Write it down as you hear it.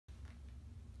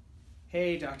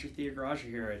Hey, Dr. Thea Garaja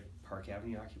here at Park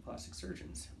Avenue Oculoplastic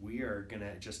Surgeons. We are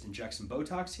gonna just inject some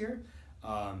Botox here.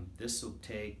 This will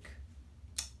take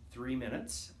 3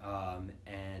 minutes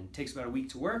and takes about a week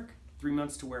to work, 3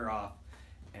 months to wear off.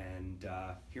 And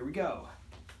here we go.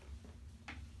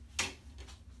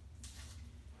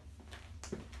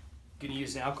 Gonna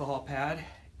use an alcohol pad,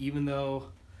 even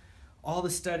though all the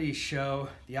studies show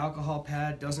the alcohol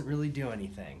pad doesn't really do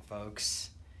anything, folks.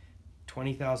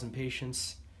 20,000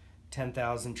 patients,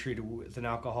 10,000 treated with an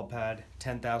alcohol pad,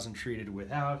 10,000 treated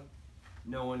without.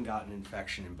 No one got an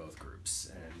infection in both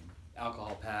groups. And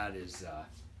alcohol pad is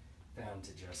found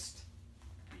to just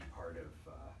be part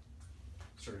of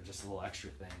sort of just a little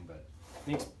extra thing, but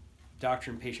makes doctor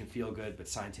and patient feel good, but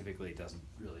scientifically it doesn't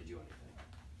really do anything.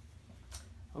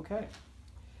 Okay,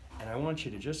 and I want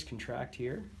you to just contract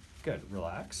here. Good,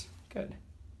 relax, good.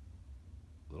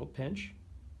 Little pinch.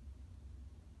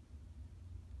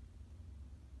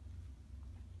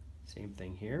 Same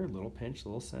thing here, little pinch, a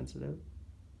little sensitive.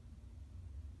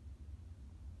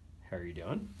 How are you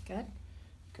doing? Good.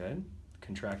 Good.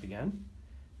 Contract again.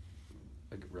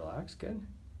 Relax, good.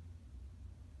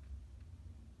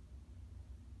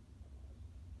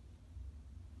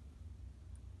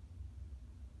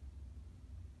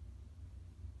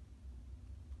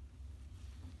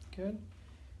 Good.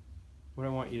 What I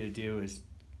want you to do is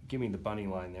give me the bunny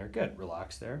line there. Good,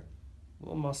 relax there. A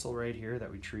little muscle right here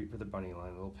that we treat for the bunny line,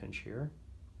 a little pinch here.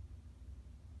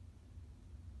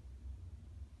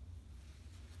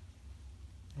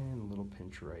 And a little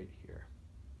pinch right here.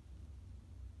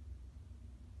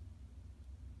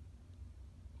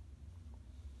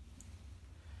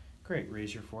 Great,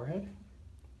 raise your forehead.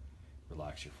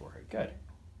 Relax your forehead, good.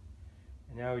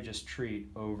 And now we just treat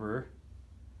over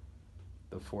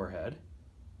the forehead.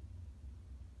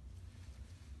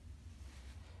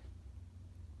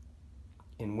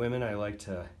 In women, I like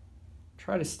to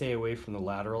try to stay away from the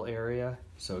lateral area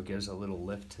so it gives a little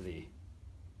lift to the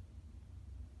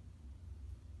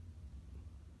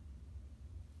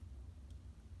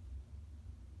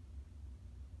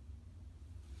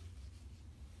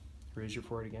raise your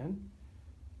forehead again,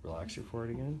 relax your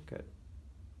forehead again, good.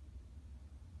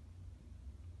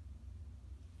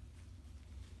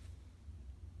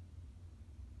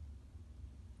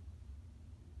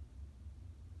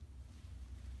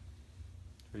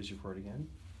 Raise your forehead again,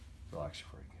 relax your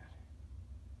forehead again.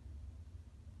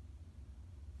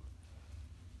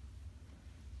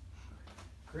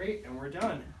 Great, and we're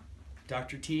done.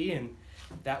 Dr. T, and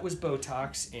that was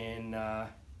Botox in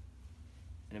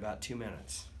about 2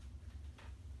 minutes.